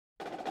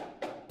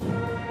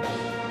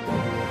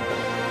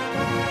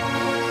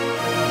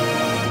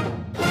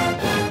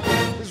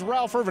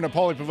Ralph Irvin at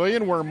Pauley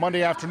Pavilion, where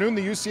Monday afternoon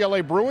the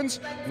UCLA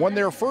Bruins won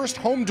their first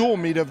home dual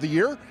meet of the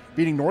year,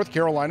 beating North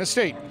Carolina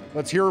State.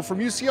 Let's hear from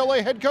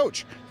UCLA head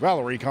coach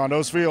Valerie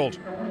Condos-Field.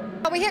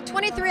 We hit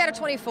 23 out of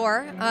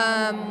 24.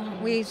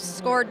 We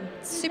scored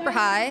super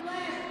high.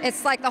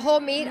 It's like the whole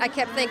meet, I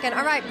kept thinking,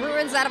 all right,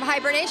 Bruins out of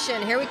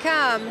hibernation, here we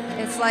come.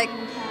 It's like,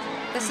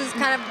 this is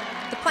kind of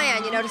the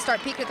plan, to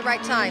start peaking at the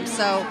right time.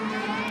 So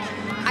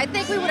I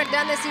think we would have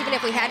done this even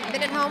if we hadn't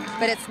been at home,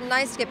 but it's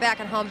nice to get back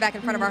at home, back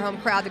in front of our home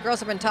crowd. The girls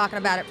have been talking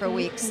about it for a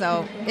week,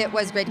 so it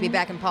was great to be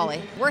back in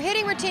Pauley. We're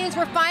hitting routines,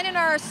 we're finding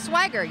our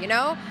swagger,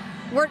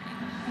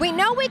 We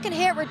know we can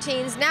hit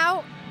routines,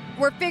 now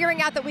we're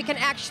figuring out that we can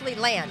actually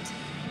land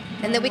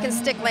and that we can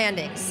stick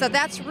landings. So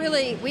that's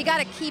really, we got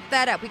to keep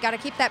that up. We got to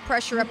keep that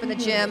pressure up in the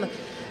gym.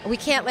 We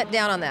can't let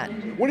down on that.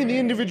 Winning the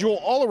individual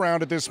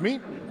all-around at this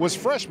meet was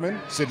freshman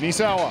Sydney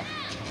Sawa.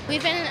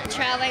 We've been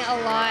traveling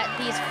a lot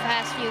these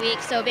past few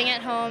weeks, so being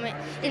at home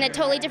in a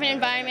totally different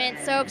environment,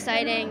 so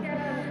exciting.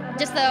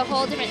 Just the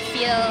whole different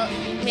feel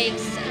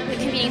makes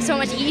competing so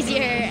much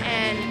easier,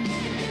 and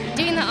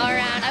doing the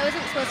all-around. I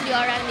wasn't supposed to do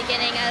all-around in the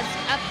beginning. I was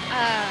up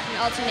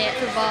an alternate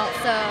for vault,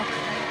 so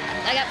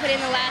I got put in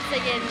the last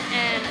second,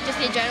 and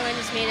just the adrenaline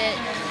just made it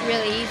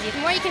really easy.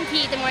 The more you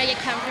compete, the more you get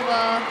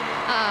comfortable.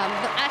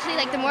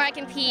 Actually, the more I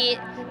compete,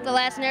 the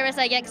less nervous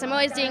I get, because I'm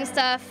always doing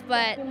stuff,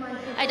 but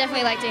I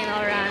definitely like doing it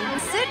all around.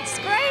 Sid's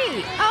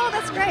great. Oh,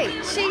 that's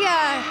great. Sid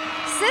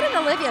and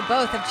Olivia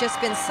both have just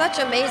been such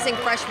amazing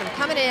freshmen,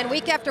 coming in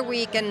week after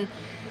week, and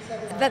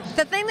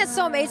the thing that's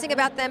so amazing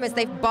about them is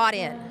they've bought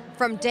in.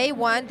 From day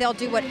one, they'll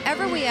do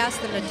whatever we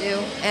ask them to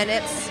do, and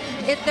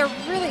they're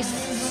really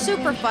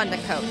super fun to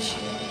coach.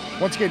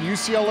 Once again,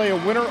 UCLA a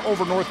winner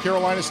over North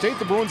Carolina State.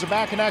 The Bruins are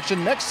back in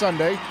action next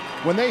Sunday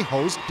when they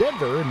host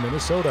Denver in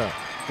Minnesota.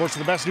 Of course, for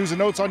the best news and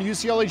notes on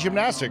UCLA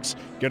gymnastics,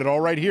 get it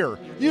all right here,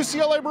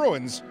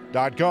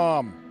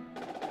 UCLABruins.com.